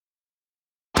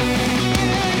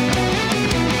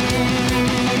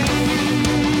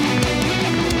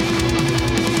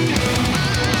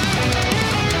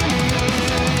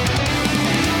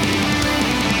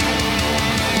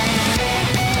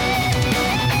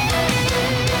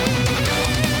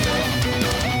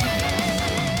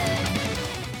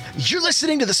You're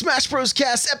listening to the Smash Bros.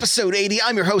 Cast episode 80.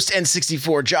 I'm your host,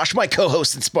 N64 Josh, my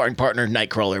co-host and sparring partner,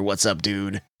 Nightcrawler. What's up,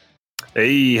 dude?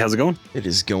 Hey, how's it going? It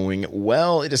is going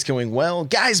well. It is going well.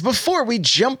 Guys, before we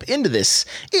jump into this,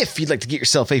 if you'd like to get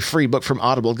yourself a free book from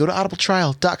Audible, go to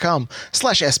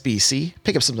audibletrial.com/SBC.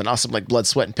 Pick up something awesome like Blood,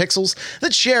 Sweat, and Pixels. The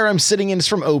chair I'm sitting in is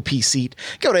from OP Seat.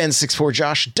 Go to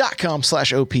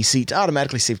n64josh.com/OP Seat to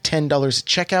automatically save $10 at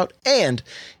checkout. And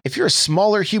if you're a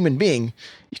smaller human being,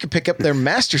 you can pick up their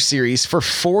Master Series for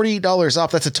 $40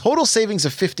 off. That's a total savings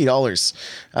of $50,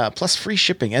 plus free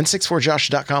shipping.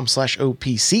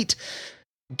 n64josh.com/OP Seat.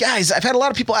 Guys, I've had a lot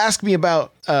of people ask me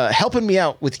about helping me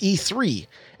out with E3.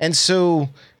 And so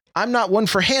I'm not one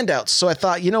for handouts. So I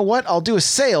thought, you know what? I'll do a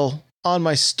sale on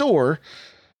my store.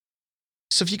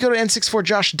 So if you go to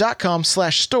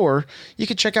n64josh.com/store, you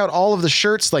can check out all of the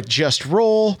shirts like Just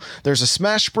Roll. There's a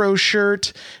Smash Bros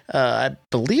shirt. I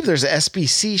believe there's a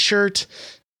SBC shirt.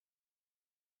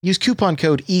 Use coupon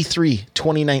code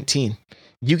E32019.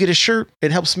 You get a shirt.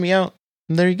 It helps me out.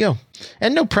 And there you go.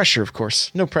 And no pressure, of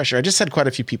course. No pressure. I just had quite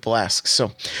a few people ask.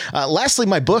 So lastly,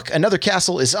 my book, Another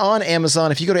Castle, is on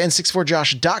Amazon. If you go to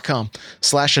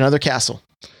n64josh.com/Another Castle,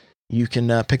 you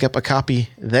can pick up a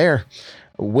copy there.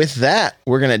 With that,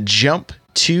 we're going to jump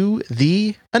to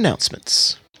the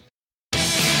announcements.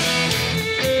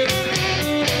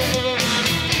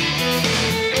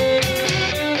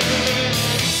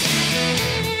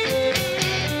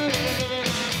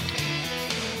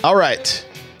 All right.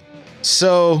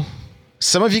 So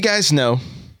some of you guys know,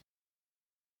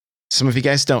 some of you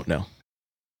guys don't know,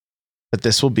 but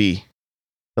this will be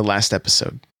the last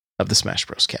episode of the Smash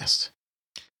Bros. Cast.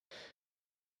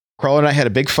 Crawler and I had a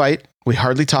big fight. We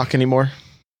hardly talk anymore.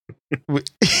 No,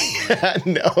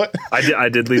 I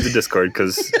did leave the Discord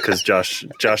because Josh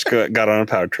got on a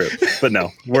power trip, but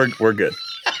no, we're good.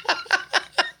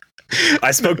 I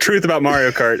spoke truth about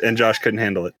Mario Kart and Josh couldn't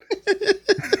handle it.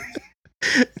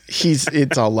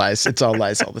 It's all lies. It's all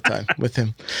lies all the time with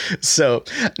him. So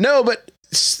no, but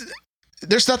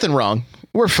there's nothing wrong.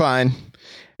 We're fine.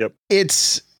 Yep.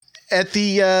 It's at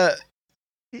the,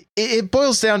 it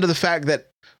boils down to the fact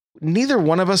that neither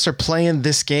one of us are playing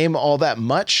this game all that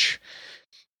much.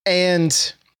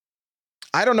 And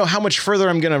I don't know how much further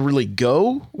I'm going to really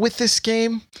go with this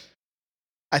game.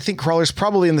 I think Crawler's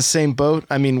probably in the same boat.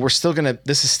 I mean,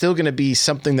 this is still going to be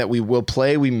something that we will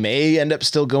play. We may end up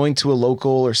still going to a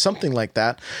local or something like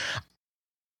that.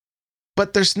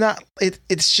 But there's not,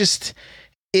 it's just,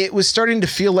 it was starting to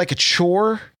feel like a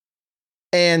chore.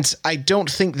 And I don't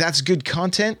think that's good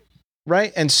content.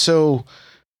 Right. And so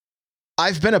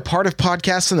I've been a part of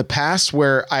podcasts in the past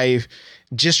where I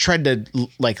just tried to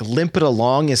like limp it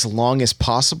along as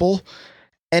possible.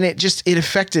 And it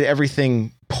affected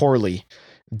everything poorly.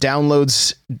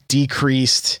 Downloads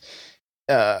decreased,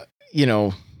 the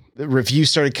reviews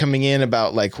started coming in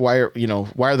about like, why are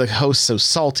the hosts so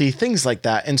salty, things like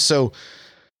that. And so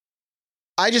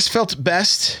I just felt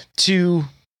best to,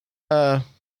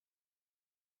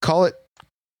 call it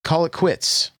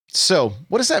quits. So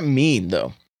what does that mean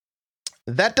though?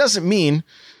 That doesn't mean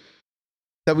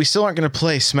that we still aren't going to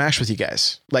play Smash with you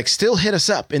guys. Like, still hit us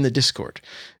up in the Discord.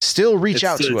 Still reach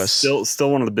out to us.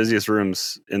 Still one of the busiest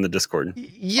rooms in the Discord.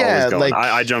 Yeah, like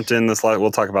I jumped in this.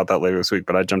 We'll talk about that later this week.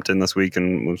 But I jumped in this week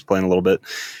and was playing a little bit.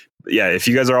 But yeah, if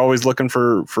you guys are always looking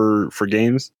for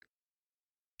games,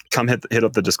 come hit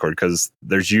up the Discord because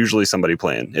there's usually somebody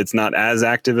playing. It's not as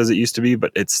active as it used to be,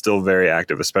 but it's still very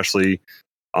active, especially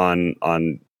on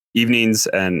evenings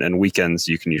and weekends.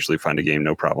 You can usually find a game,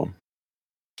 no problem.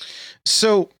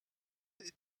 So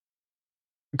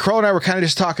Crawler and I were kind of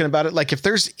just talking about it. Like, if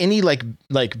there's any like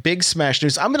big Smash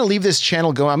news, I'm going to leave this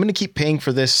channel going. I'm going to keep paying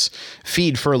for this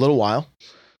feed for a little while.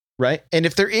 Right. And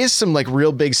if there is some like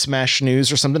real big Smash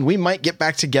news or something, we might get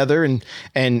back together and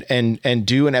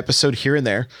do an episode here and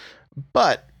there.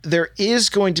 But there is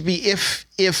going to be,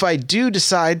 if I do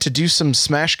decide to do some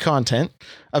Smash content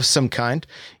of some kind,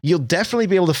 you'll definitely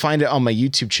be able to find it on my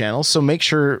YouTube channel. So make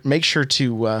sure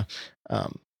to,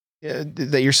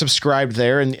 that you're subscribed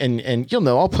there and you'll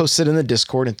know I'll post it in the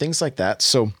Discord and things like that.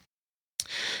 So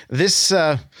this,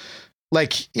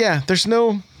 there's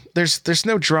no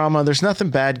drama. There's nothing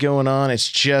bad going on. It's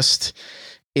just,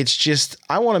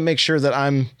 I want to make sure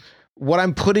that what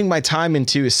I'm putting my time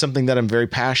into is something that I'm very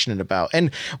passionate about. And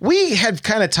we had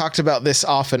kind of talked about this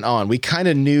off and on. We kind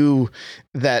of knew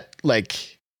that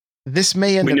like this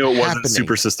may end up happening. We knew it wasn't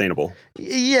super sustainable.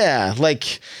 Yeah.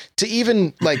 Like to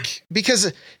even like,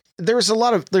 because there's a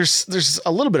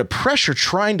little bit of pressure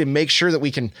trying to make sure that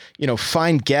we can,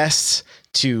 find guests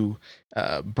to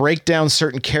break down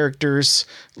certain characters.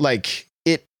 Like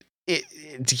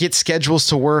to get schedules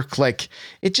to work. Like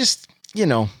it just,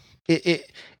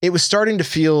 it was starting to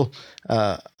feel,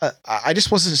 I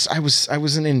just I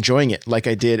wasn't enjoying it like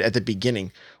I did at the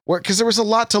beginning, because there was a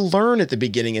lot to learn at the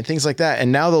beginning and things like that.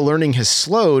 And now the learning has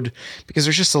slowed because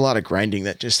there's just a lot of grinding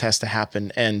that just has to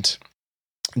happen. And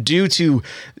due to,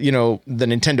 the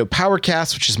Nintendo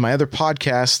Powercast, which is my other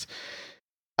podcast,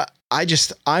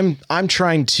 I'm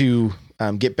trying to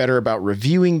get better about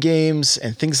reviewing games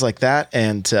and things like that.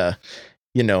 And,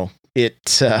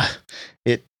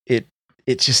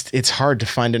 it's hard to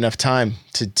find enough time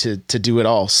to do it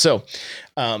all. So,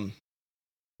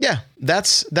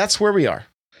 that's where we are.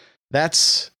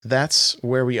 That's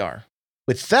where we are.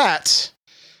 With that,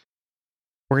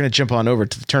 we're going to jump on over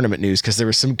to the tournament news because there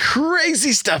was some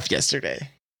crazy stuff yesterday.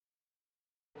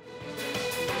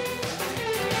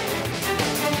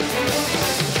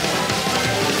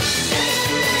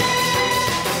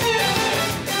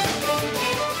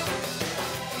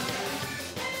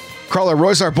 Crawler,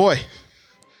 Roy's our boy.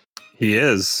 He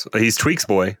is. He's Tweak's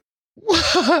boy.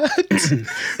 What?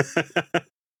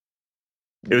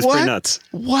 It was pretty nuts.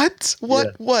 What?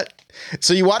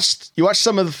 So you watched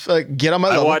some of Get On My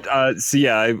Level?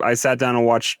 I sat down and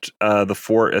watched the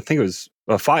 4. I think it was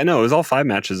 5. No, it was all 5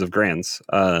 matches of Grands,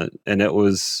 and it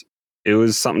was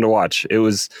something to watch. It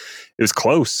was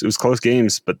close. It was close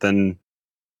games, but then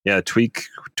Tweak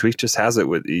just has it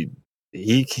with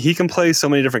he can play so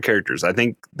many different characters. I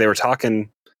think they were talking.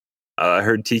 I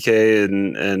heard TK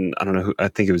and I don't know who. I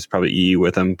think it was probably EE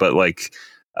with him, but like.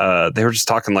 They were just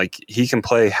talking like he can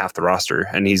play half the roster,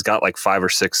 and he's got like 5 or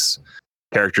 6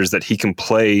 characters that he can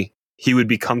play. He would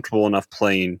be comfortable enough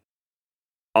playing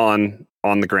on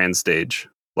the grand stage,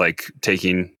 like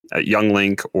taking Young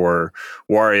Link or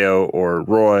Wario or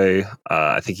Roy.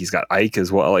 I think he's got Ike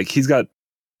as well. Like he's got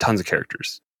tons of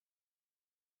characters,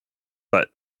 but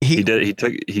he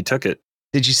took it.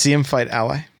 Did you see him fight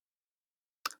Ally?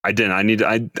 I didn't.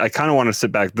 I kind of want to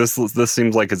sit back. This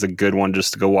seems like it's a good one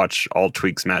just to go watch all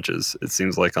Tweak's matches. It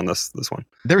seems like on this one.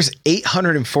 There's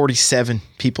 847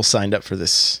 people signed up for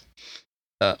this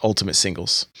Ultimate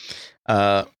Singles.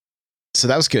 So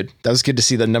that was good. That was good to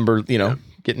see the number,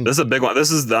 getting. This is a big one. I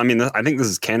think this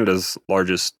is Canada's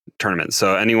largest tournament.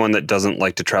 So anyone that doesn't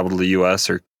like to travel to the US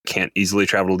or can't easily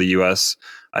travel to the US,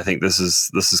 I think this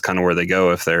is kind of where they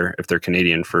go if they're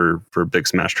Canadian for a big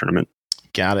Smash tournament.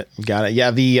 Got it.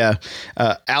 Yeah, the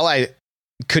Ally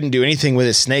couldn't do anything with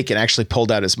his Snake and actually pulled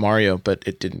out his Mario, but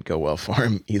it didn't go well for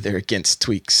him either against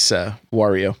Tweak's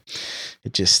Wario.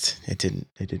 It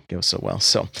didn't go so well.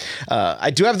 So I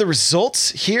do have the results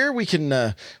here. We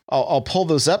can I'll pull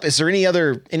those up. Is there any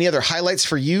other highlights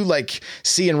for you? Like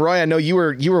seeing Roy, I know you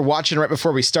were watching right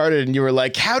before we started, and you were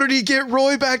like, "How did he get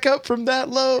Roy back up from that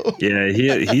low?" Yeah,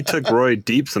 he took Roy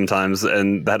deep sometimes,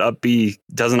 and that up B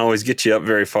doesn't always get you up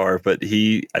very far, but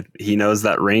he knows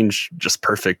that range just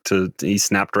perfect. He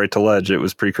snapped right to ledge. It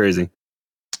was pretty crazy.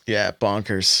 Yeah,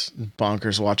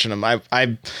 bonkers watching him.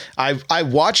 I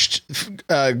watched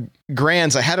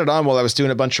Grands. I had it on while I was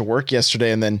doing a bunch of work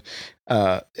yesterday, and then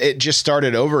it just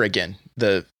started over again.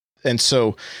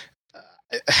 So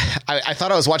I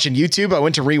thought I was watching YouTube. I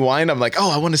went to rewind. I'm like,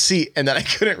 I want to see, and then I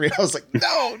couldn't read. I was like,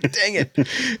 no, dang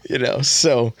it,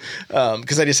 So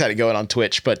because I just had it going on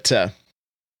Twitch, but.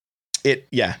 It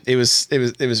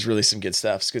was really some good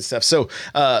stuff. It's good stuff. So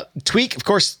Tweak, of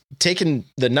course, taking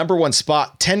the number 1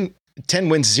 spot, 10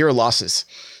 wins, 0 losses.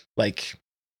 Like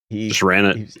he just ran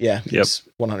it. Yep.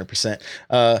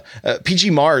 100%. PG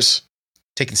Mars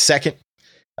taking second,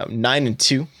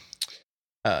 9-2.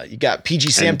 You got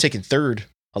PG Sam taking third,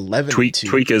 11-2.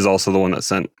 Tweak is also the one that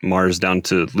sent Mars down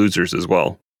to losers as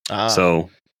well.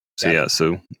 So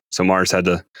Mars had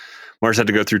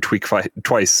to go through Tweak fight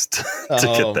twice to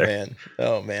get there.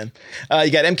 Oh man.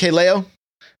 You got MK Leo,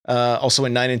 also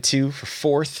in 9-2 for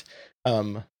fourth.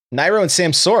 Nairo and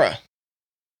Samsora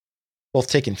both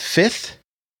taking fifth,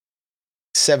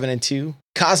 7-2.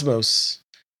 Cosmos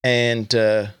and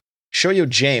Shoyo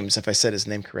James, if I said his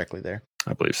name correctly there,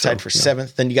 I believe so. Tied for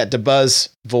seventh. Then you got DeBuzz,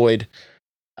 Void,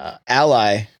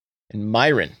 Ally, and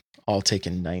Myron all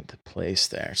taking 9th place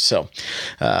there. So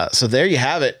there you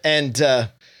have it. And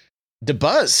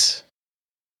DeBuzz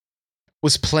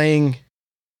was playing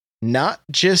not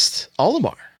just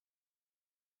Olimar,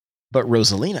 but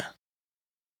Rosalina.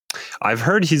 I've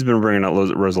heard he's been bringing out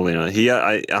Rosalina.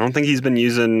 I don't think he's been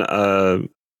using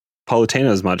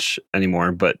Palutena as much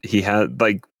anymore, but he had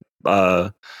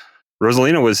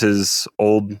Rosalina was his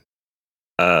old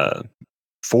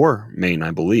 4 main,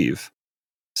 I believe.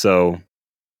 So,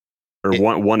 or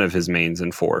one of his mains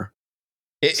in 4.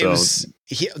 It was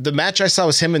the match I saw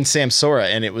was him and Samsora,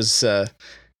 and it was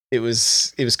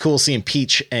was cool seeing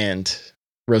Peach and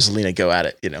Rosalina go at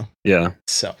it, Yeah.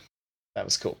 So that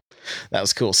was cool.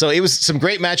 So it was some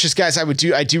great matches, guys.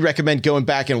 I do recommend going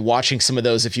back and watching some of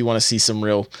those if you want to see some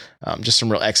real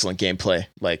excellent gameplay.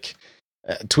 Like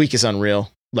Tweak is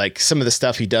unreal. Like some of the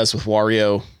stuff he does with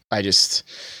Wario, I just,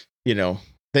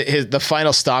 the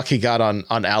final stock he got on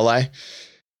Ally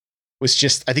was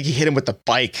just, I think he hit him with the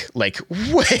bike like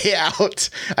way out.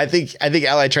 I think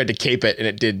Ally tried to cape it and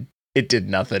it did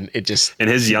nothing. It just, and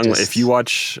his if you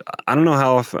watch, I don't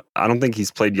know I don't think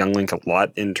he's played Young Link a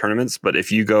lot in tournaments, but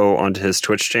if you go onto his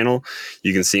Twitch channel,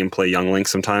 you can see him play Young Link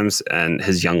sometimes, and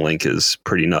his Young Link is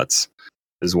pretty nuts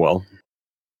as well.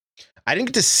 I didn't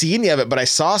get to see any of it, but I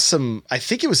saw some, I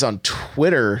think it was on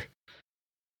Twitter.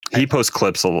 He posts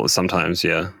clips sometimes.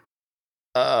 Yeah.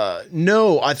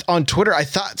 No, on Twitter, I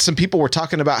thought some people were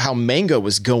talking about how Mango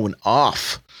was going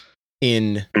off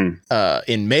in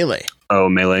Melee. Oh,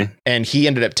 Melee. And he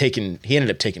ended up taking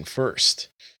first.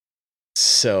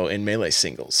 So in Melee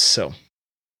singles. So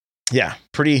yeah,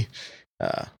 pretty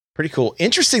cool.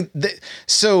 Interesting.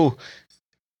 So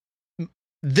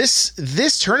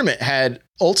this tournament had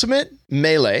Ultimate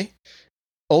Melee,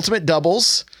 Ultimate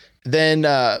Doubles, then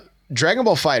Dragon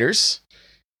Ball Fighters,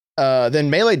 then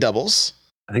Melee Doubles.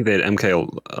 I think they had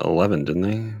MK11, didn't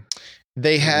they?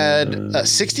 They had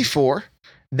 64.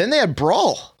 Then they had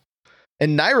Brawl.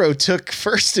 And Nairo took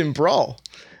first in Brawl.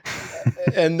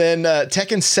 And then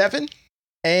Tekken 7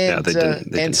 and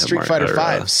and Street Fighter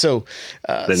 5. So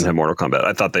they didn't have Mortal Kombat.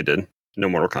 I thought they did. No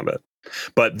Mortal Kombat.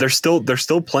 But they're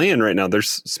still playing right now.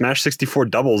 There's Smash 64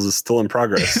 Doubles is still in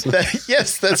progress.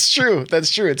 Yes, that's true.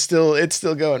 That's true. It's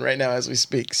still going right now as we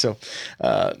speak. So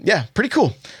yeah, pretty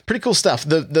cool stuff.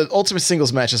 The Ultimate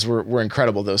Singles matches were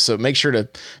incredible though. So make sure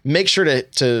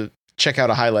to check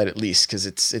out a highlight at least, because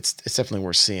it's definitely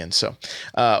worth seeing. So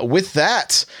with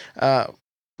that,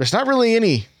 there's not really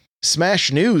any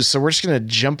Smash news, so we're just gonna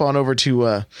jump on over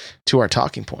to our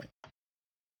talking point.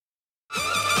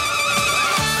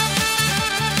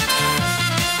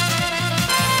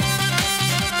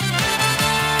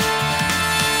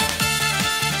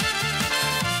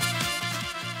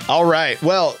 All right.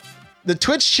 Well, the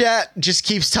Twitch chat just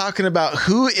keeps talking about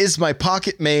who is my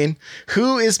pocket main,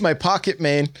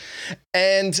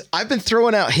 and I've been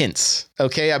throwing out hints.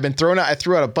 Okay, I threw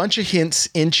out a bunch of hints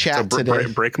in chat today.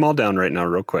 Break them all down right now,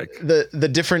 real quick. The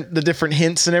different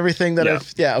hints and everything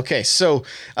that Okay, so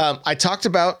I talked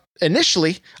about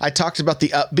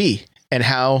the up B and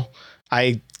how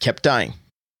I kept dying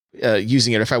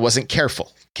using it if I wasn't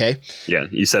careful. Okay. Yeah,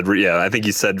 you said. Yeah, I think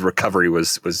you said recovery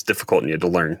was difficult and you had to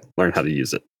learn how to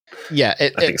use it. Yeah,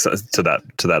 I think so, to that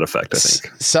effect. I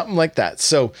think something like that.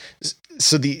 So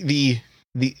the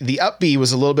up B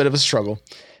was a little bit of a struggle.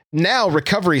 Now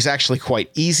recovery is actually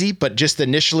quite easy, but just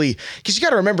initially, because you got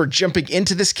to remember, jumping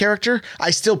into this character,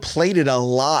 I still played it a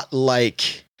lot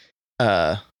like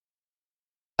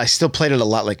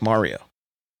Mario,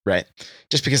 right?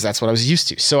 Just because that's what I was used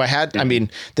to. So I had, I mean,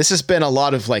 this has been a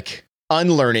lot of like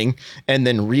unlearning and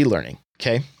then relearning.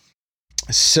 Okay.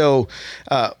 So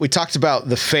we talked about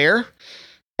the fair,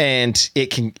 and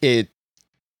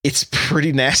it's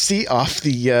pretty nasty off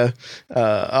the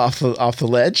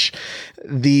ledge.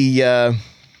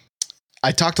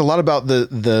 I talked a lot about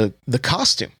the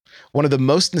costume, one of the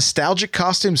most nostalgic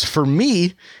costumes for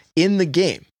me in the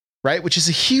game, right? Which is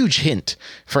a huge hint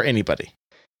for anybody.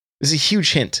 It's a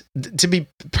huge hint. To be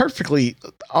perfectly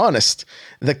honest,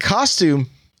 the costume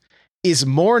is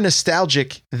more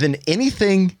nostalgic than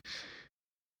anything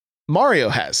Mario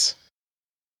has.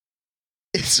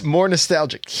 It's more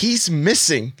nostalgic. He's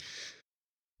missing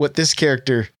what this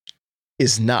character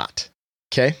is not.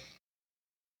 Okay.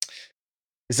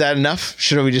 Is that enough?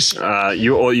 Should we just?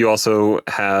 You also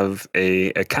have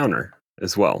a counter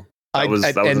as well. That was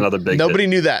another big. Nobody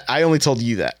knew that. I only told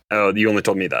you that. Oh, you only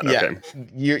told me that. Yeah. Okay.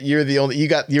 You're the only.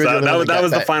 That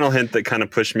was the final hint that kind of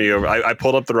pushed me over. I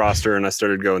pulled up the roster and I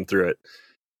started going through it.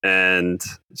 And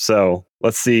so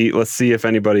let's see if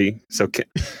anybody. So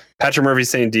Patrick Murphy's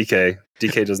saying DK.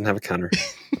 DK doesn't have a counter.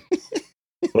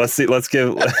 Let's see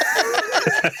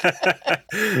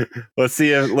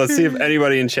if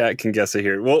anybody in chat can guess it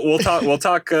here. We'll talk.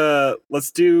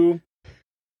 Let's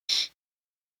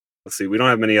see. We don't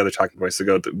have many other talking points to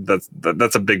go.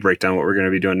 That's a big breakdown. What we're going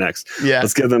to be doing next. Yeah.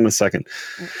 Let's give them a second.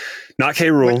 Not K.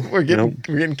 Rool. We're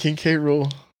getting King K.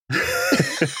 Rool.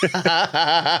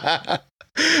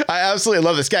 I absolutely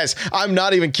love this, guys. I'm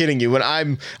not even kidding you. When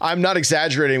I'm not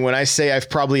exaggerating when I say I've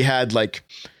probably had like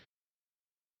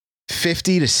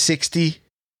 50 to 60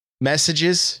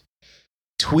 messages,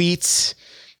 tweets,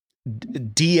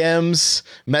 DMs,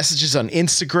 messages on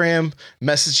Instagram,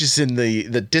 messages in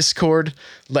the Discord,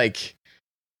 like,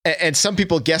 and some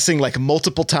people guessing like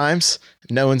multiple times.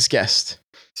 No one's guessed.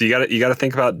 So you got to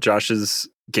think about Josh's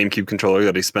GameCube controller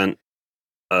that he spent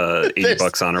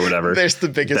 $80 on or whatever. There's the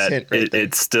biggest hint. Right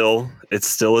it still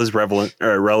is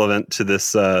relevant to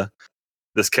this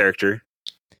this character.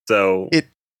 So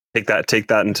take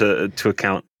that into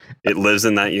account. It lives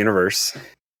in that universe.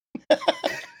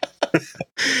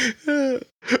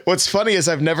 What's funny is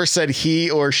I've never said he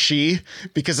or she,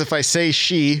 because if I say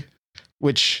she,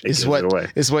 which is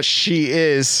what she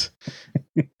is,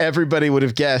 everybody would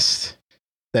have guessed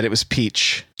that it was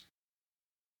Peach.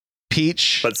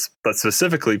 Peach. But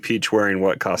specifically Peach wearing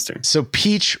what costume? So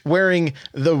Peach wearing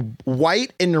the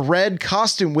white and red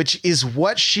costume, which is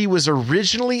what she was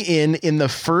originally in the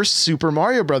first Super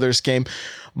Mario Brothers game.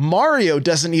 Mario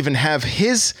doesn't even have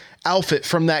his outfit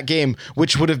from that game,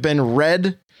 which would have been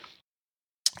red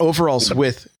overalls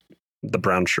with the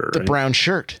brown shirt. The brown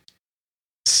shirt.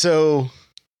 So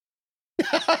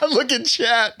look at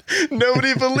chat.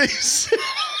 Nobody believes.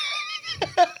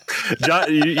 Josh,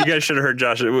 you guys should have heard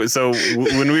Josh. So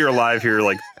when we were live here,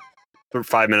 like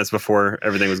 5 minutes before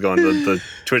everything was going, the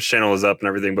Twitch channel was up and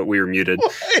everything, but we were muted,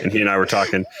 and he and I were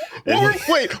talking.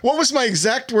 Wait, what was my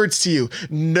exact words to you?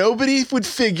 Nobody would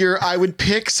figure I would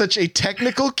pick such a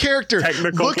technical character.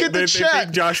 Look at the chat. They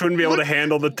think Josh wouldn't be able to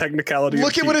handle the technicality.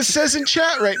 Look at what it says in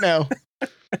chat right now.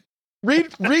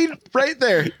 Read right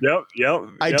there. Yep.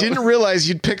 I didn't realize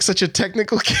you'd pick such a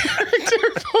technical character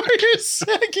for your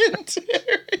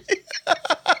secondary.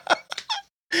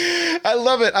 I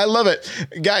love it.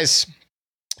 Guys,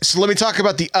 so let me talk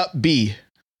about the up B,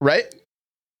 right?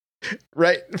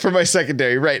 Right, for my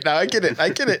secondary. Right, now I get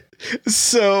it.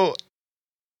 So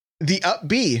the up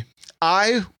B,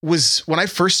 when I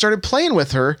first started playing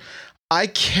with her, I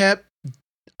kept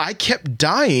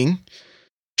dying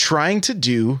trying to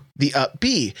do the up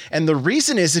B. And the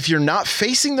reason is, if you're not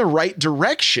facing the right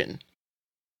direction,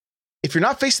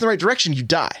 you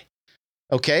die.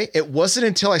 Okay. It wasn't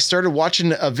until I started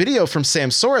watching a video from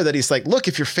Samsora that he's like, look,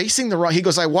 if you're facing the wrong, he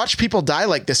goes, I watch people die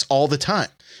like this all the time.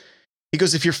 He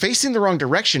goes, if you're facing the wrong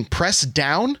direction, press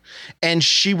down and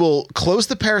she will close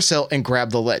the parasail and grab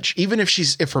the ledge, even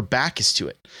if her back is to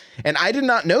it. And I did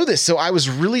not know this. So I was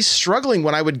really struggling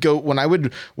when I would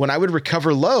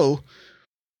recover low.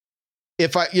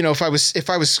 If I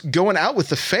was going out with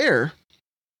the fair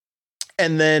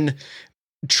and then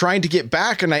trying to get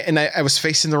back and I was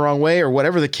facing the wrong way or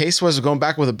whatever the case was, going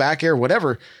back with a back air or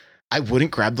whatever, I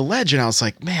wouldn't grab the ledge. And I was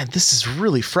like, man, this is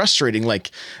really frustrating. Like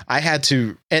I had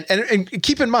to, and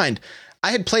keep in mind,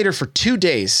 I had played her for 2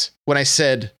 days when I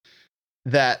said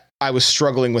that I was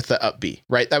struggling with the up B,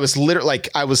 right? That was literally like,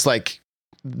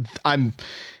 I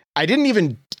didn't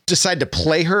even decide to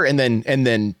play her and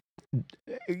then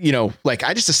like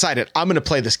I just decided I'm going to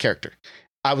play this character.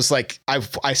 I was like,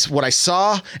 what I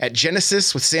saw at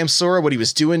Genesis with Samsora, what he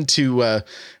was doing to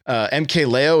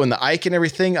MKLeo and the Ike and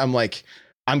everything. I'm like,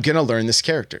 I'm going to learn this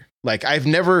character. Like I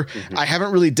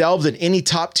haven't really delved in any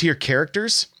top tier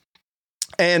characters.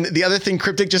 And the other thing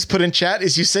Cryptic just put in chat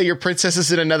is you say your princess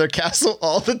is in another castle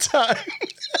all the time.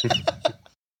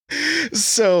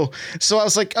 So I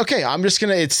was like, okay, I'm just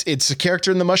going to, it's a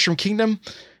character in the Mushroom Kingdom.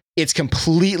 It's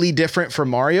completely different from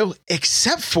Mario,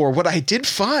 except for what I did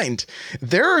find.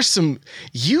 There are some,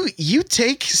 you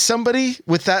take somebody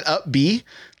with that up B,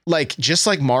 like just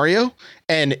like Mario,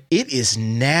 and it is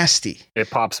nasty. It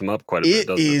pops them up quite a bit.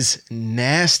 It is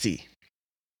nasty.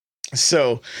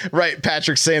 So, right,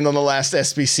 Patrick's saying on the last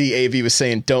SBC, AV was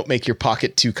saying, don't make your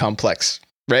pocket too complex,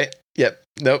 right? Yep.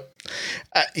 Nope.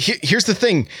 Here's the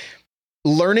thing.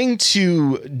 Learning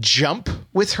to jump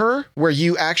with her where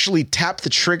you actually tap the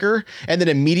trigger and then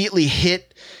immediately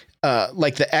hit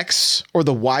like the X or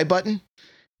the Y button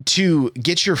to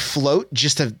get your float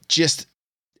just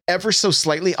ever so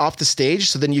slightly off the stage.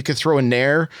 So then you can throw a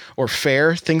nair or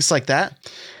fair, things like that.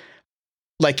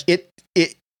 Like it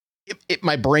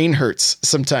my brain hurts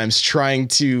sometimes trying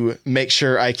to make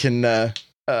sure I can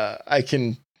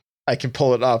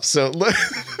pull it off. So look,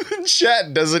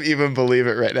 chat doesn't even believe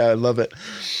it right now. I love it.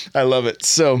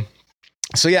 So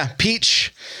yeah,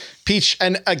 Peach.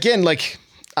 And again, like,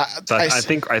 I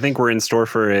think we're in store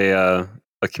for a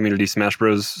community Smash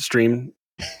Bros stream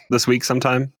this week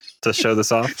sometime to show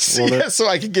this off a little bit. So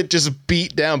I could get just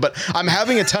beat down, but I'm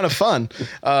having a ton of fun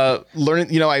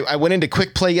learning. I went into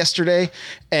quick play yesterday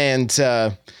and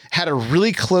had a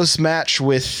really close match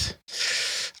with,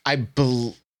 it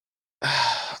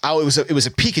was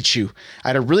a Pikachu. I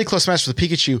had a really close match with a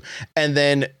Pikachu and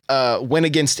then went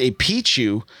against a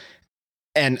Pichu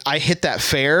and I hit that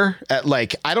fair at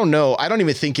like, I don't know. I don't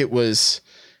even think it was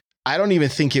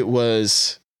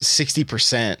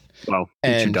 60%. Well,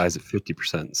 Pichu dies at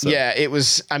 50%. So. Yeah, it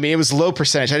was low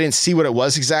percentage. I didn't see what it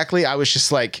was exactly. I was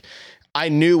just like, I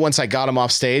knew once I got him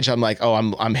off stage, I'm like, oh,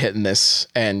 I'm hitting this.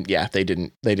 And yeah, they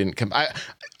didn't come.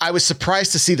 I was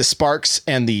surprised to see the sparks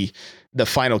and the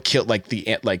final kill, like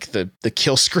the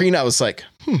kill screen. I was like,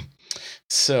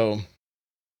 So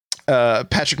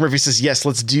Patrick Murphy says, yes,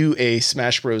 let's do a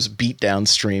Smash Bros. Beatdown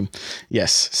stream.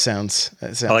 Yes, sounds I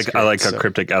like how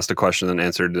Cryptic asked a question and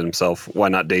answered it himself. Why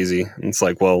not Daisy? And it's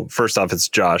like, well, first off, it's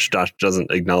Josh. Josh doesn't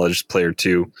acknowledge player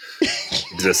 2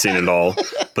 existing at all.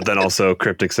 But then also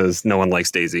Cryptic says no one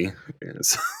likes Daisy.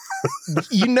 So.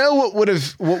 You know what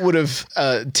would have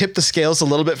tipped the scales a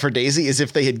little bit for Daisy is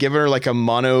if they had given her like a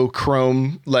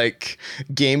monochrome like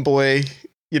Game Boy,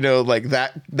 like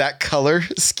that color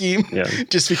scheme. Yeah.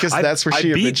 Just because that's where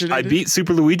she originated. I beat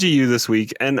Super Luigi U this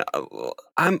week, and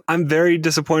I'm very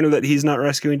disappointed that he's not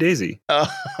rescuing Daisy.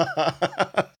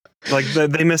 Like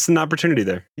they missed an opportunity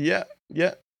there. Yeah.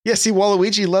 Yeah, see,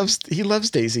 Waluigi loves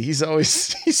Daisy. He's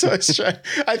always trying.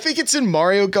 I think it's in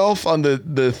Mario Golf on the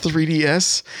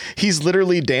 3DS. He's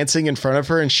literally dancing in front of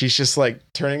her, and she's just like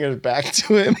turning her back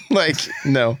to him. Like,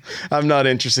 no, I'm not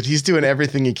interested. He's doing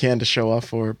everything he can to show off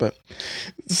for her. But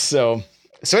so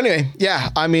anyway, yeah.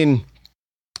 I mean,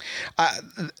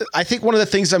 I think one of the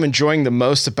things I'm enjoying the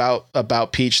most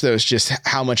about Peach, though, is just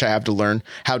how much I have to learn,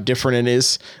 how different it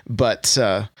is. But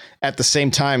at the same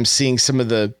time, seeing some of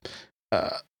the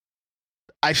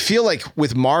I feel like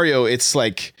with Mario, it's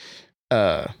like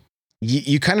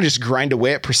you kind of just grind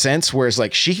away at percents, whereas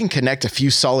like she can connect a few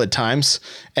solid times,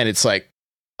 and it's like,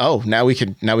 oh, now we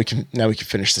can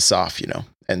finish this off,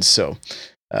 And so,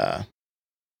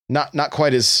 not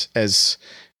quite as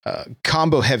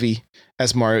combo heavy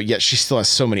as Mario, yet she still has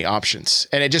so many options,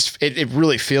 and it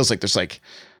really feels like there's like,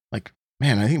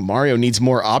 man, I think Mario needs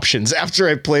more options after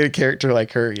I played a character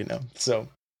like her, So,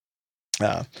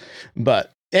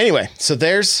 but. Anyway, so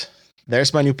there's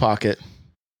my new pocket.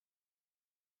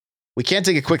 We can't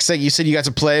take a quick sec. You said you got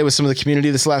to play with some of the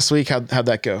community this last week. How'd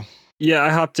that go? Yeah, I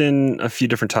hopped in a few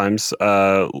different times.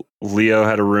 Leo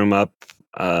had a room up.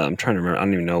 I'm trying to remember. I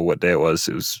don't even know what day it was.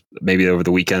 It was maybe over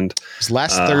the weekend. It was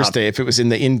last Thursday. If it was in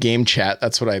the in-game chat,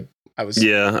 that's what I was.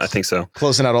 Yeah, I think so.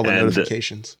 Closing out all the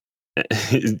notifications.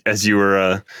 As you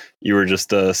were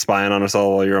just spying on us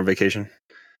all while you were on vacation.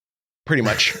 Pretty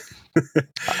much.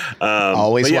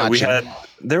 Always watching.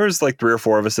 There was like 3 or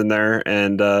 4 of us in there,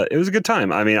 and it was a good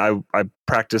time. I mean, I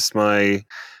practiced my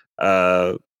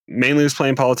mainly was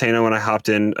playing Palutena when I hopped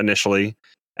in initially,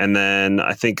 and then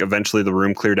I think eventually the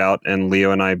room cleared out, and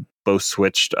Leo and I both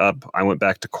switched up. I went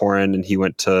back to Corrin, and he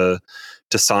went to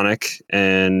Sonic,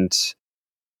 and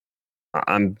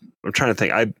I'm trying to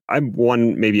think. I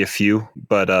won maybe a few,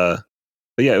 but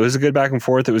yeah, it was a good back and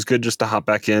forth. It was good just to hop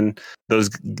back in. Those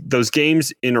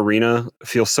games in Arena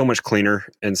feel so much cleaner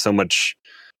and so much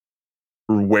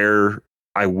where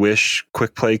I wish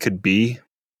Quick Play could be,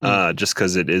 just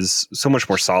because it is so much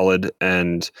more solid,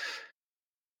 and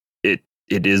it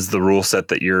is the rule set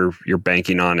that you're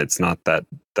banking on. It's not that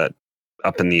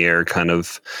up in the air kind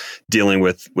of dealing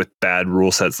with bad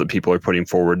rule sets that people are putting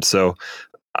forward. So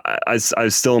I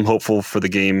still am hopeful for the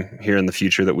game here in the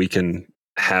future that we can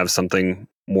have something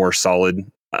more solid.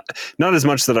 Not as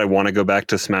much that I want to go back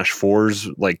to Smash 4's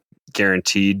like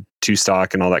guaranteed 2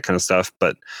 stock and all that kind of stuff,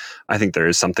 but I think there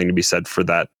is something to be said for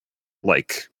that,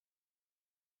 like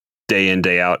day in,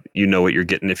 day out, what you're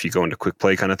getting if you go into Quick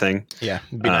Play kind of thing. Yeah,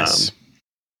 it'd be nice.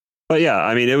 But yeah,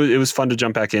 I mean, it was fun to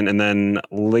jump back in, and then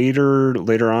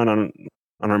later on, I don't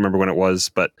remember when it was,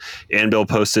 but Anvil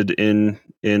posted in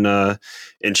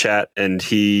chat, and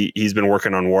he's been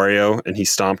working on Wario, and he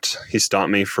stomped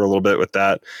me for a little bit with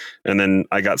that, and then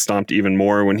I got stomped even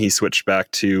more when he switched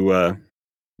back to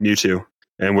Mewtwo,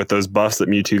 and with those buffs that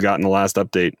Mewtwo got in the last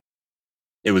update,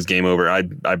 it was game over. I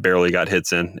barely got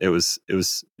hits in. It was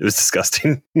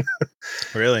disgusting.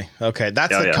 Really? Okay,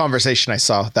 that's the conversation I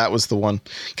saw. That was the one,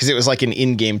 because it was like an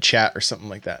in-game chat or something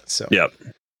like that. So yep.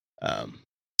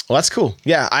 Well, that's cool.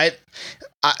 Yeah,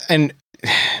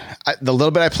 the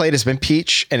little bit I played has been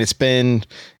Peach, and it's been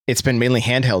mainly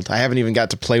handheld. I haven't even got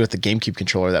to play with the GameCube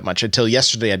controller that much until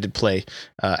yesterday. I did play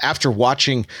after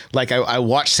watching. Like I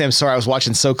watched Samsara. I was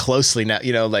watching so closely now.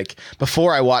 Like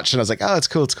before I watched, and I was like, oh, it's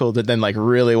cool, it's cool. But then like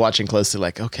really watching closely,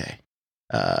 like okay,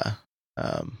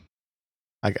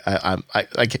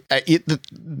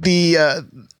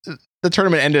 the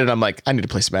tournament ended, and I'm like, I need to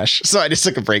play Smash. So I just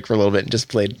took a break for a little bit and just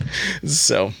played.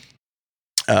 So,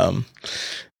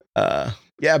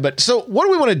 yeah, but so what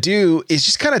we want to do is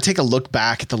just kind of take a look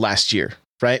back at the last year.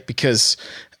 right? Because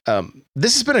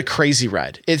this has been a crazy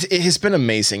ride. It has been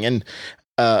amazing. And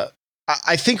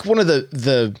I think one of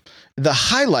the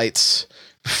highlights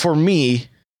for me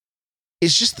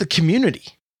is just the community,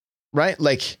 right?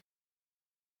 Like,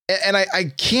 and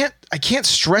I can't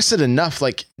stress it enough.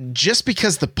 Like, just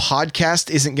because the podcast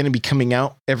isn't going to be coming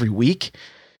out every week,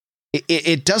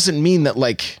 it doesn't mean that,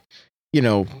 like, you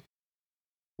know,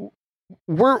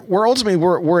 we're ultimately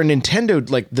we're a Nintendo,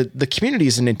 like the community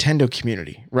is a Nintendo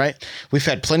community, right? We've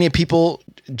had plenty of people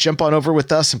jump on over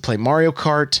with us and play Mario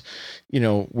Kart. You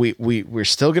know, we're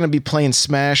still going to be playing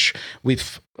Smash.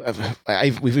 We've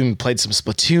even played some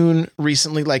Splatoon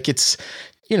recently. Like, it's,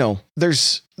 you know,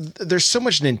 there's so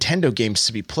much Nintendo games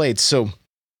to be played. So,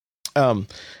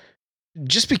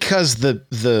 just because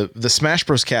the Smash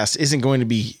Bros. Cast isn't going to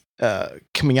be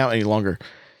coming out any longer,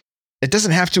 it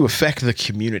doesn't have to affect the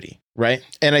community, right?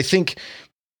 And I think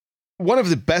one of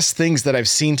the best things that I've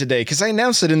seen today, because I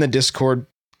announced it in the Discord,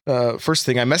 first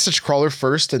thing, I messaged Crawler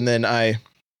first, and then I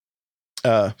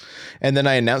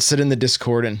announced it in the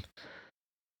Discord, and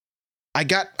I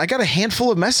got a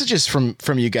handful of messages from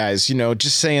you guys, you know,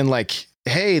 just saying like,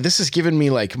 hey, this has given me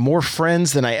like more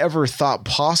friends than I ever thought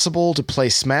possible to play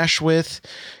Smash with.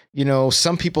 You know,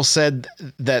 some people said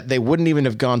that they wouldn't even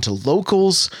have gone to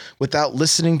locals without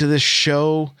listening to this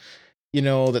show, you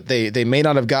know, that they may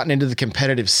not have gotten into the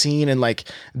competitive scene, and like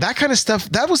that kind of stuff.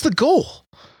 That was the goal.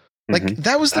 Like,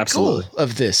 that was the goal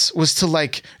of this, was to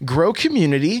like grow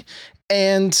community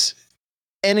and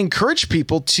encourage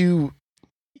people to,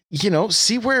 you know,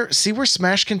 see where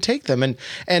Smash can take them.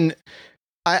 And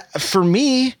for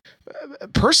me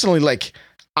personally, like,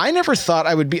 I never thought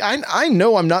I would be, I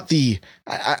know I'm not the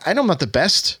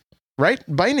best, right?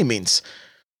 By any means.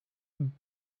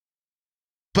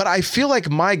 But I feel like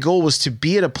my goal was to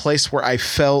be at a place where I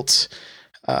felt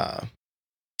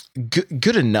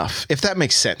good enough, if that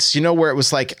makes sense, you know, where it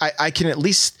was like, I can at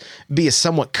least be a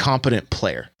somewhat competent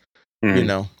player, you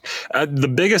know?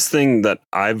 The biggest thing that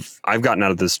I've gotten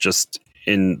out of this, just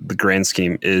in the grand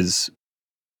scheme, is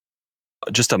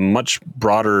just a much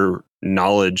broader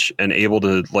knowledge and able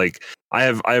to, like, I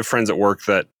have friends at work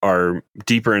that are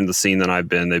deeper in the scene than I've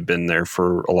been. They've been there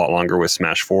for a lot longer with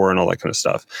Smash 4 and all that kind of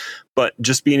stuff. But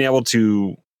just being able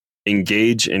to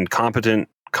engage in competent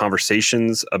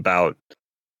conversations about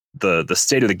the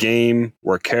state of the game,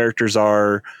 where characters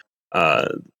are,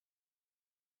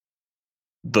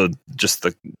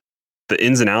 the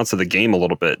ins and outs of the game a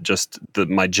little bit, just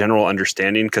my general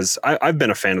understanding, because I've been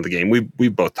a fan of the game. We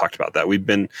both talked about that. We've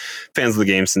been fans of the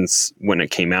game since when it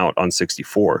came out on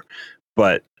 64,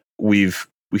 but we've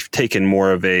taken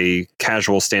more of a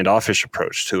casual, standoffish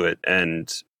approach to it,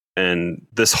 and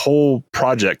this whole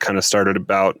project kind of started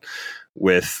about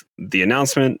with the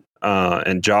announcement,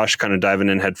 and Josh kind of diving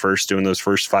in head first, doing those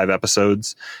first 5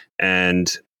 episodes,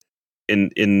 and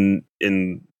in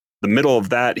the middle of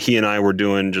that, he and I were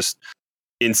doing, just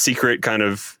in secret, kind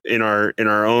of in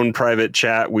our own private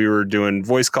chat, we were doing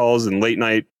voice calls and late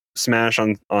night Smash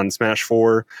on Smash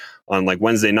 4 on like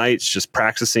Wednesday nights, just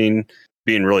practicing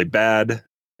being really bad.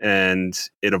 And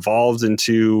it evolved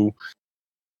into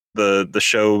the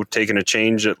show taking a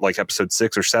change at like episode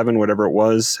 6 or 7, whatever it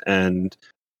was, and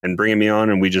bringing me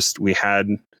on. And we had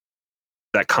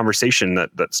that conversation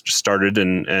that's just started,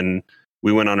 and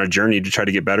we went on a journey to try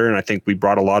to get better. And I think we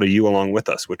brought a lot of you along with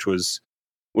us, which was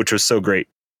so great.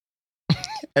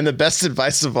 And the best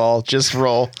advice of all, just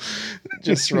roll.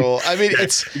 I mean,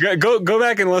 it's go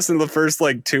back and listen to the first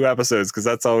like 2 episodes, because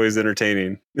that's always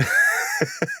entertaining.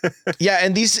 Yeah.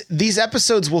 And these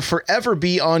episodes will forever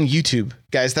be on YouTube,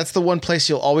 guys. That's the one place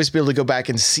you'll always be able to go back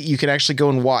and see. You can actually go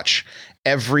and watch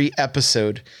every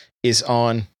episode is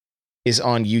on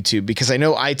YouTube, because I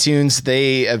know iTunes,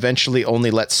 they eventually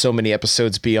only let so many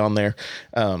episodes be on there.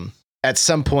 At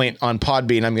some point on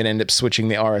Podbean, I'm going to end up switching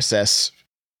the RSS.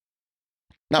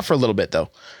 Not for a little bit though.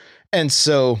 And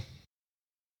so,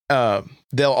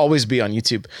 they'll always be on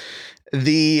YouTube.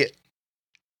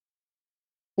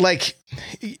 Like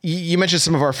you mentioned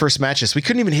some of our first matches, we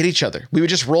couldn't even hit each other. We would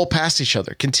just roll past each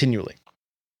other continually.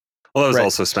 Well, that was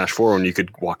also Smash 4 when you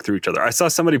could walk through each other. I saw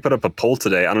somebody put up a poll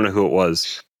today. I don't know who it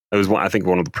was. It was I think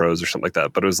one of the pros or something like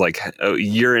that. But it was like a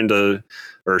year into,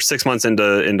 or 6 months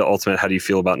into Ultimate, how do you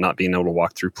feel about not being able to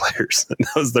walk through players? And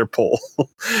that was their poll.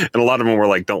 And a lot of them were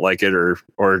like, don't like it,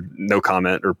 or no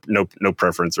comment, or no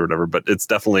preference or whatever. But it's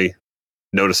definitely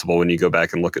noticeable when you go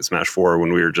back and look at Smash 4,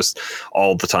 when we were just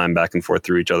all the time back and forth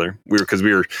through each other. We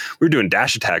were doing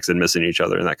dash attacks and missing each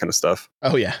other and that kind of stuff.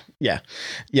 Oh yeah.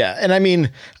 And I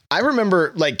mean, I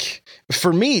remember, like,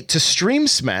 for me to stream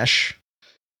Smash,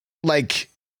 like,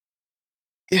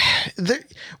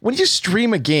 when you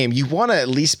stream a game, you want to at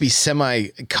least be semi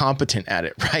competent at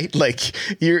it, right? Like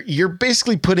you're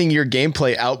basically putting your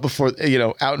gameplay out before,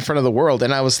 out in front of the world.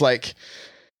 And I was like,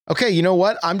 okay, you know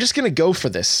what? I'm just going to go for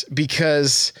this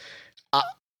because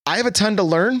I have a ton to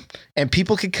learn and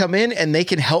people can come in and they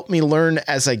can help me learn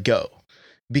as I go.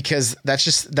 Because that's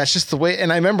just the way.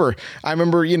 And I remember,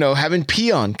 having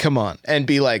Peon come on and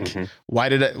be like, why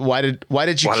did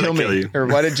you kill me? Or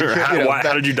why did you kill,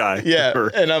 how did you die? Yeah.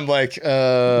 And I'm like,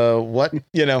 what,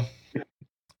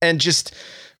 and just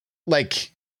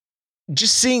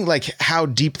seeing like how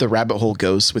deep the rabbit hole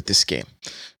goes with this game,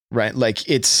 right? Like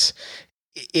it's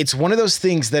one of those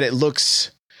things that it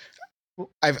looks,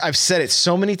 I've said it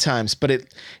so many times, but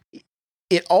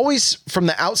it always from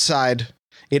the outside,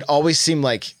 it always seemed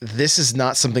like this is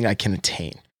not something I can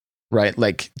attain, right?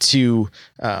 Like to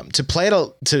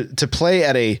play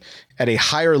at a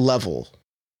higher level.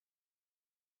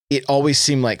 It always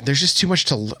seemed like there's just too much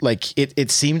to like.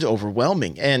 It seemed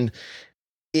overwhelming, and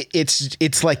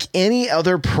it's like any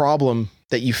other problem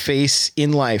that you face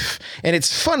in life. And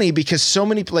it's funny because so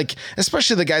many, like,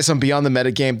 especially the guys on Beyond the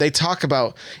Metagame, they talk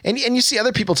about, and you see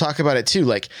other people talk about it too,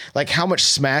 like how much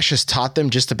Smash has taught them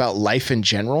just about life in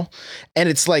general. And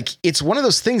it's like, it's one of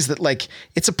those things that like,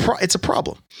 it's a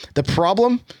problem. The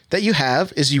problem that you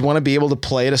have is you want to be able to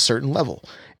play at a certain level.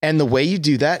 And the way you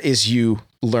do that is you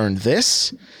learn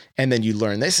this, and then you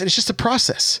learn this, and it's just a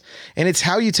process. And it's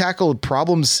how you tackle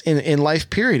problems in life,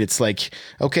 period. It's like,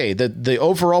 okay, the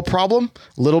overall problem,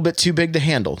 a little bit too big to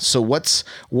handle. So what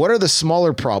are the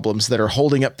smaller problems that are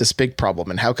holding up this big problem?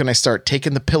 And how can I start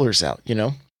taking the pillars out,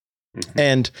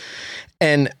 And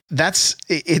that's,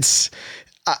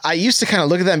 I used to kind of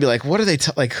look at that and be like, what are they,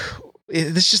 like,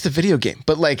 this is just a video game.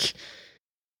 But like,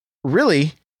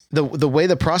 really, the way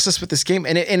the process with this game,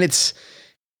 and it's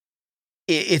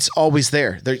always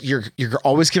there. You're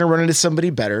always going to run into somebody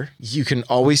better. You can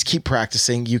always keep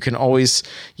practicing. You can always,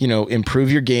 improve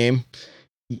your game.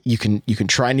 You can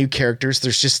try new characters.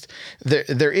 There's just,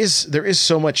 there is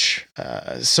so much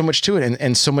to it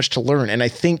and so much to learn. And I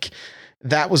think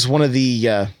that was one of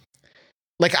the,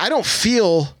 like, I don't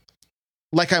feel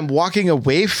like I'm walking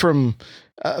away from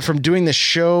doing this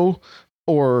show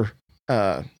or,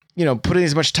 putting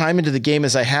as much time into the game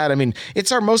as I had. I mean,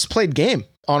 it's our most played game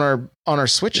on our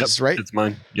Switches, right? It's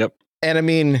mine. Yep. And I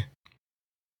mean,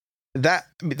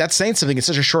 that's saying something in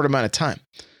such a short amount of time.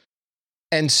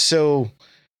 And so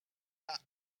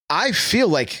I feel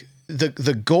like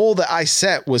the goal that I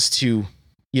set was to,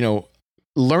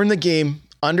 learn the game,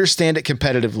 understand it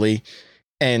competitively,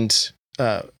 and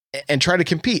try to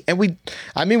compete. And we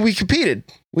competed.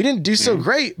 We didn't do so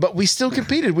great, but we still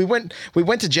competed. We went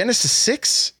to Genesis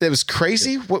 6. That was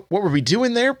crazy. What were we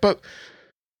doing there? But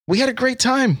we had a great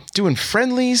time doing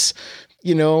friendlies,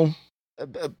 playing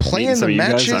the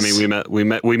matches. Guys. I mean,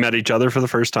 we met each other for the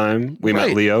first time. We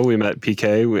met Leo, we met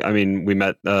PK. We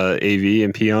met AV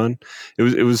and Peon.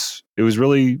 It was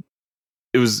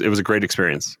a great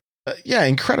experience. Yeah,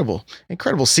 incredible.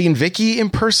 Seeing Vicky in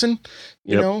person,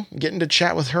 getting to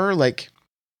chat with her, like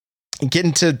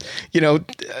getting to,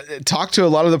 talk to a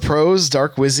lot of the pros,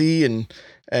 Dark Wizzy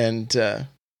and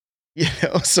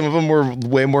some of them were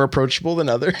way more approachable than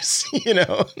others,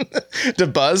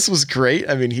 DeBuzz was great.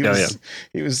 I mean, he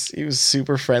was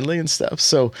super friendly and stuff.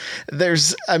 So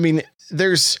there's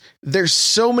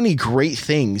so many great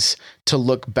things to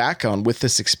look back on with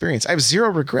this experience. I have zero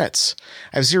regrets,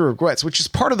 which is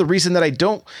part of the reason that I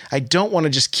don't want to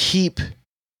just keep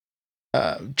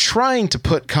trying to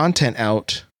put content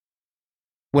out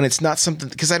when it's not something,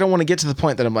 because I don't want to get to the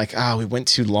point that I'm like, we went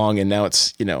too long and now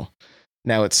it's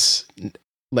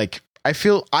like, I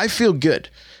feel good.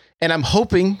 And I'm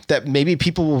hoping that maybe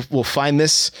people will find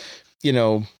this,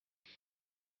 who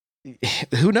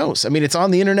knows? I mean, it's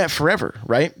on the internet forever,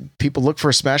 right? People look for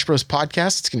a Smash Bros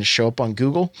podcast. It's going to show up on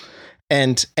Google.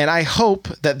 And I hope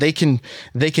that they can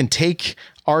take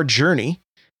our journey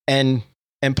and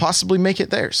possibly make it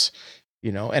theirs,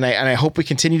 and I hope we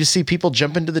continue to see people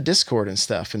jump into the Discord and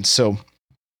stuff. And so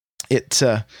it's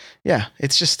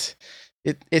just,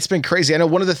 it's been crazy. I know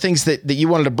one of the things that you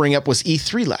wanted to bring up was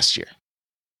E3 last year.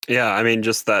 Yeah. I mean,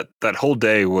 just that whole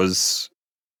day was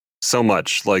so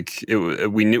much. Like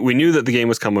we knew that the game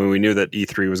was coming. We knew that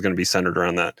E3 was going to be centered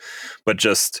around that, but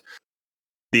just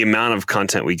the amount of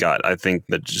content we got, I think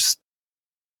that just,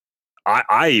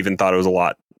 I even thought it was a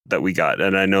lot that we got.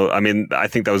 And I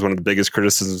think that was one of the biggest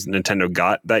criticisms Nintendo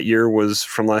got that year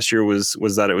from last year was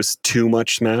that it was too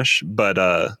much Smash. But,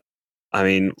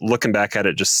 looking back at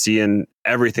it, just seeing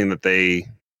everything that they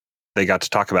they got to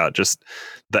talk about, just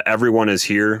the everyone is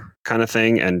here kind of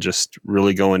thing, and just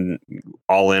really going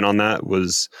all in on that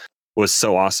was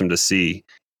so awesome to see.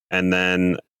 And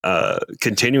then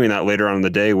continuing that later on in the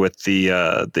day with the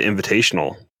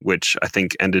invitational, which I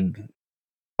think ended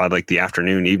by like the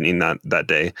evening that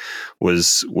day,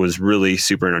 was really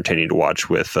super entertaining to watch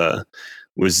with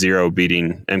Zero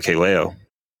beating MKLeo,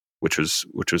 which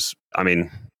was I mean,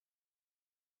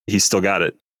 he's still got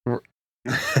it.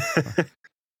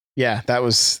 Yeah, that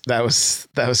was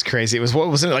crazy. It was, what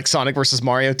wasn't it, like Sonic versus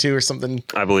Mario 2 or something?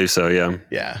 I believe so. Yeah.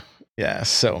 Yeah.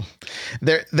 So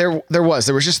there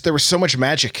was so much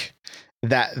magic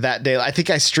that day. I think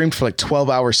I streamed for like 12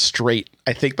 hours straight.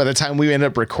 I think by the time we ended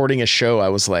up recording a show, I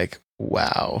was like,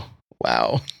 wow.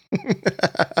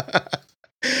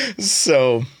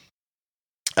 So,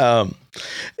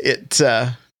 it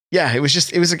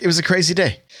was a crazy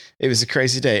day. It was a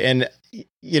crazy day. And,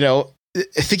 you know,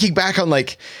 thinking back on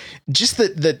like just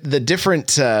the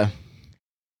different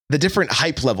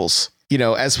hype levels, you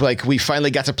know, as like we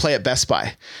finally got to play at Best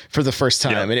Buy for the first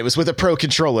time, and it was with a pro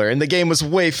controller, and the game was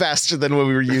way faster than what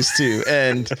we were used to.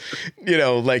 And, you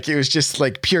know, like it was just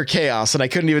like pure chaos, and I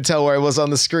couldn't even tell where I was on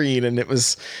the screen. And it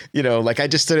was, you know, like I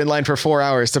just stood in line for 4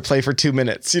 hours to play for 2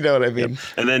 minutes. You know what I mean?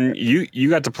 And then you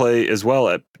got to play as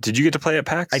well did you get to play at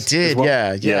PAX? I did. Well?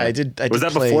 Yeah, I did. Was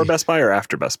that before Best Buy or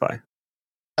after Best Buy?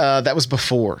 That was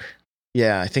before.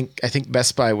 Yeah, I think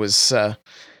Best Buy was,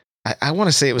 I want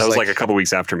to say it was, that was like a couple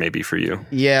weeks after, maybe, for you.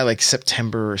 Yeah, like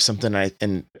September or something.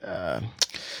 And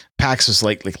PAX was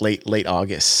like late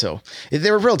August. So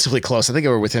they were relatively close. I think they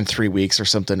were within 3 weeks or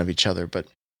something of each other. But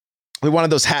we wanted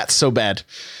those hats so bad.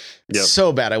 Yep.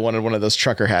 So bad. I wanted one of those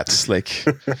trucker hats. Like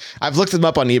I've looked them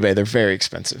up on eBay. They're very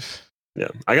expensive. Yeah,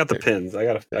 I got the pins. I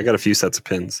got a few sets of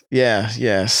pins.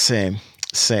 Yeah, same.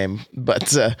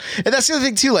 But and that's the other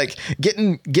thing too, like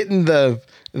getting the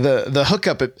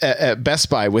hookup at Best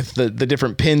Buy with the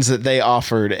different pins that they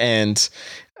offered. And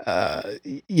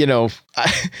you know,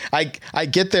 I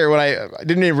get there when I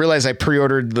didn't even realize I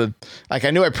pre-ordered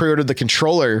I knew I pre-ordered the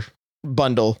controller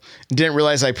bundle, didn't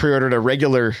realize I pre-ordered a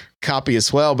regular copy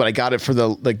as well, but I got it for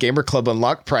the Gamer Club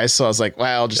Unlocked price. So I was like,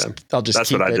 wow, I'll just that's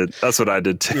keep what it. I did. That's what I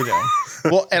did too. You know?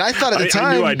 Well, and I thought at the time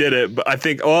I knew I did it, but I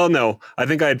think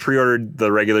I had pre-ordered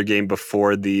the regular game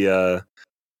before the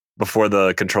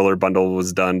controller bundle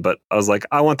was done. But I was like,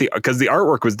 I want because the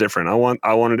artwork was different.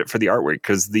 I wanted it for the artwork,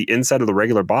 because the inside of the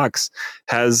regular box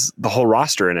has the whole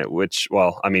roster in it, which,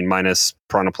 well, I mean, minus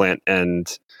Piranha Plant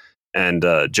and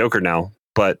Joker now,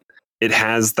 but it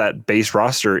has that base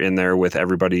roster in there with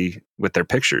everybody with their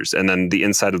pictures. And then the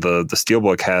inside of the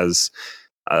steelbook has,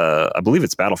 I believe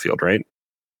it's Battlefield, right?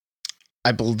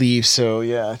 I believe so.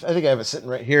 Yeah. I think I have it sitting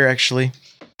right here, actually.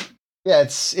 Yeah,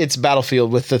 it's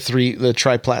Battlefield with the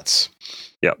triplats.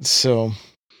 Yeah. So,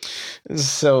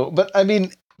 but I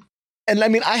mean,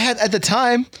 I had at the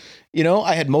time, you know,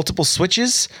 I had multiple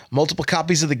Switches, multiple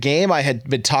copies of the game. I had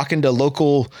been talking to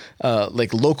local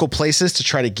places to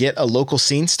try to get a local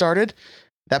scene started.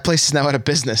 That place is now out of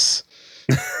business.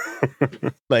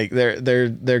 Like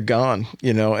they're gone,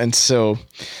 you know. And so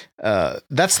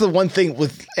that's the one thing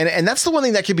and that's the one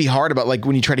thing that can be hard about, like,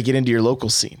 when you try to get into your local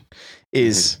scene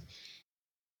is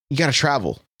you got to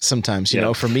travel sometimes, you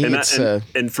know. For me,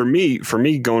 and for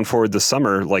me going forward this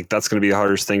summer, like, that's going to be the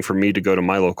hardest thing for me to go to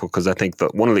my local, because I think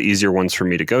that one of the easier ones for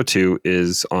me to go to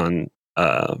is on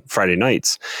Friday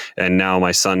nights, and now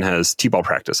my son has t-ball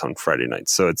practice on Friday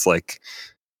nights, so it's like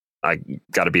I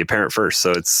got to be a parent first.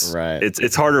 So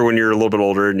it's harder when you're a little bit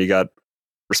older and you got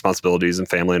responsibilities and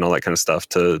family and all that kind of stuff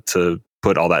to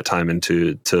put all that time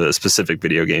into a specific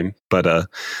video game. But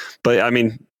I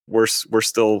mean, we're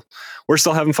still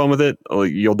having fun with it.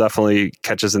 You'll definitely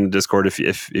catch us in the Discord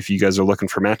if you guys are looking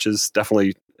for matches.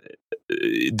 Definitely,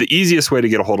 the easiest way to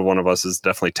get a hold of one of us is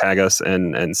definitely tag us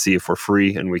and see if we're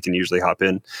free, and we can usually hop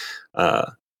in.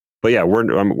 But yeah,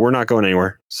 we're not going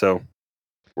anywhere, so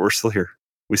we're still here.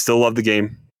 We still love the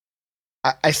game.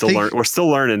 We're still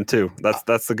learning too.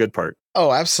 That's the good part.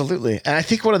 Oh, absolutely. And I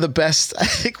think one of the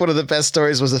best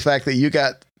stories was the fact that you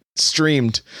got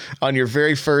streamed on your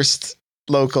very first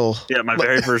local. Yeah, my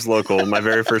very first local, my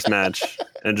very first match,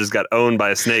 and just got owned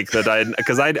by a Snake because I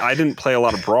didn't play a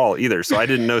lot of Brawl either, so I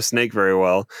didn't know Snake very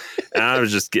well, and I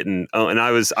was just getting and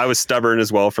I was stubborn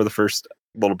as well for the first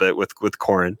little bit with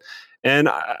Corrin, and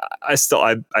I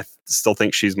still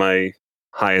think she's my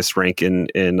highest rank in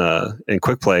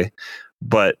quick play,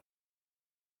 but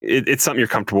it's something you're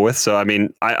comfortable with. So I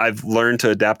mean, I've learned to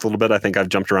adapt a little bit. I think I've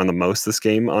jumped around the most this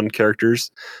game on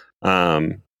characters.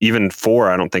 Even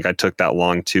 4, I don't think I took that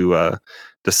long to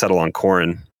settle on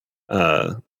Corrin.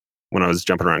 when I was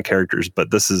jumping around characters.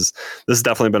 But this has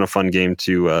definitely been a fun game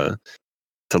to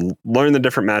learn the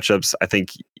different matchups. I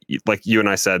think, like you and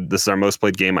I said, this is our most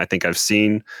played game. I think I've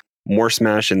seen more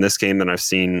Smash in this game than I've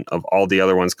seen of all the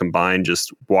other ones combined,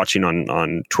 just watching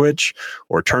on Twitch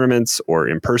or tournaments or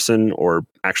in person or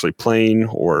actually playing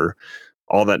or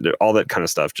all that kind of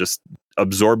stuff. Just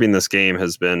absorbing this game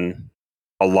has been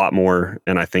a lot more,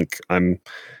 and I think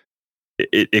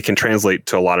it can translate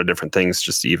to a lot of different things,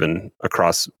 just even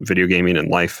across video gaming and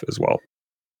life as well.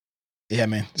 Yeah,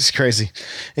 man, it's crazy.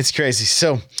 It's crazy.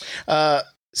 So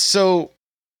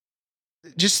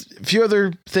just a few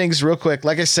other things real quick.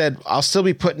 Like I said, I'll still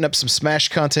be putting up some Smash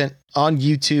content on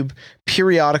YouTube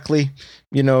periodically,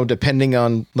 depending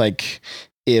on like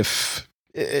if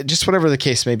just whatever the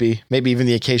case may be, maybe even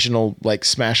the occasional like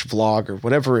Smash vlog or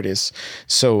whatever it is.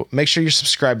 So make sure you're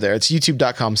subscribed there. It's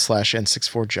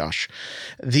youtube.com/N64Josh.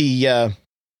 The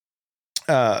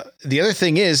other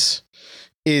thing is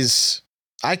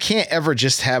I can't ever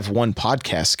just have one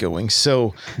podcast going.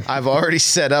 So I've already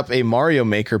set up a Mario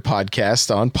Maker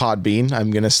podcast on Podbean. I'm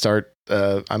going to start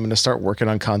working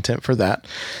on content for that.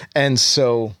 And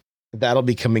so that'll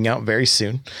be coming out very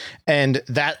soon. And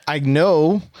that, I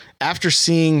know, after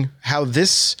seeing how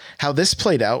this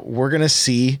played out, we're going to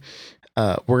see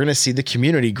the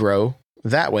community grow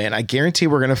that way. And I guarantee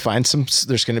we're going to find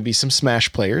there's going to be some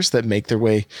Smash players that make their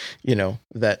way,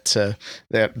 that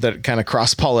kind of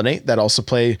cross pollinate, that also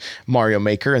play Mario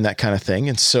Maker and that kind of thing.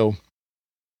 And so,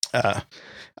 I'll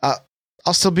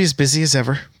still be as busy as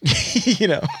ever,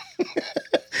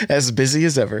 as busy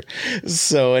as ever.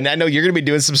 So, and I know you're going to be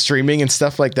doing some streaming and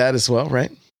stuff like that as well,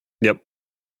 right? Yep.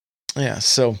 Yeah.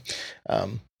 So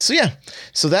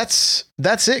that's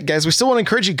it, guys. We still want to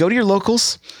encourage you, go to your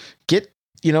locals, get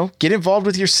involved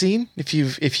with your scene. If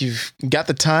you've got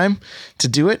the time to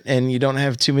do it and you don't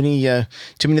have too many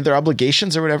other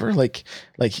obligations or whatever, like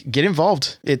get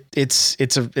involved.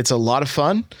 It's a lot of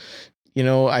fun.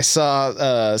 I saw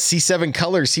C7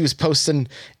 Colors. He was posting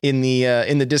in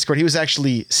the Discord. He was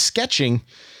actually sketching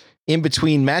in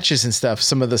between matches and stuff,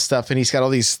 some of the stuff, and he's got all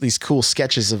these cool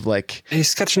sketches of like, he's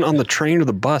sketching on the train or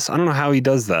the bus. I don't know how he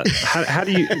does that. How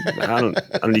do you? I don't.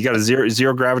 You got a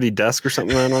zero gravity desk or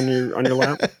something on your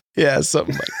lap? Yeah,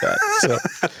 something like that.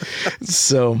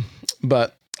 So,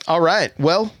 but all right.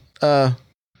 Well,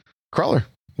 Crawler,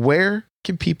 where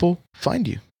can people find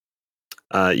you?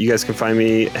 You guys can find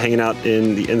me hanging out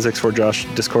in the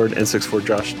N64Josh Discord,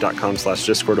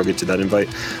 n64josh.com/Discord. I'll get you that invite.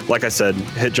 Like I said,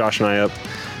 hit Josh and I up.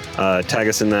 Tag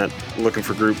us in that looking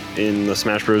for group in the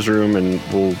Smash Bros room, and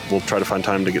we'll try to find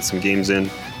time to get some games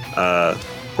in.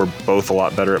 We're both a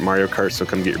lot better at Mario Kart, so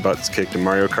come get your butts kicked in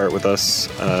Mario Kart with us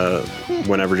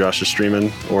whenever Josh is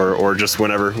streaming, or just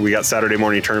whenever. We got Saturday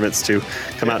morning tournaments too.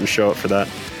 Come out and show up for that.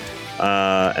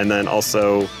 And then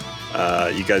also,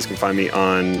 you guys can find me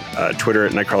on Twitter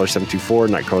at Nightcrawler724,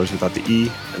 Nightcrawlers without the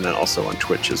E, and then also on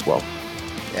Twitch as well.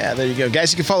 Yeah, there you go,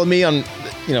 guys. You can follow me on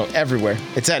everywhere.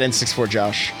 It's at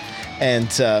N64Josh, and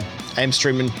I am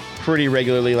streaming pretty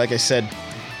regularly, like I said.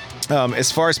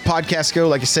 As far as podcasts go,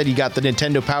 like I said, you got the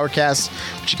Nintendo Powercast,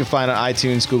 which you can find on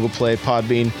iTunes, Google Play,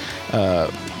 Podbean.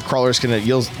 Crawler's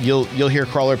you'll hear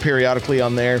Crawler periodically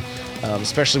on there,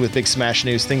 especially with big Smash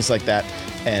news, things like that.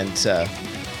 And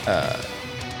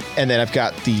then I've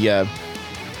got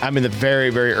I'm in the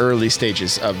very, very early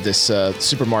stages of this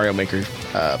Super Mario Maker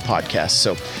podcast,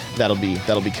 so that'll be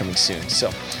coming soon.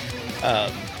 So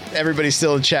everybody's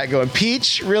still in chat going,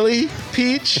 Peach, really?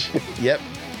 Peach? Yep,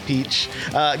 Peach.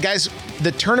 Guys,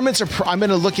 the tournaments I'm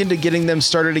going to look into getting them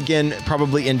started again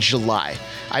probably in July.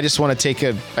 I just want to take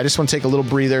a little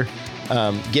breather.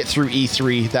 Get through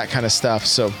E3, that kind of stuff.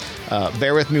 So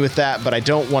bear with me with that, but I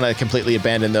don't want to completely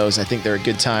abandon those. I think they're a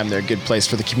good time. They're a good place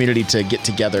for the community to get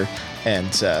together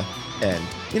and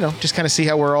just kind of see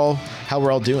how we're all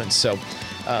doing. So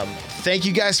thank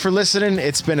you guys for listening.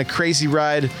 It's been a crazy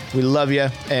ride. We love you,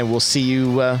 and we'll see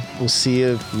you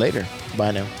later.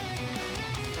 Bye now.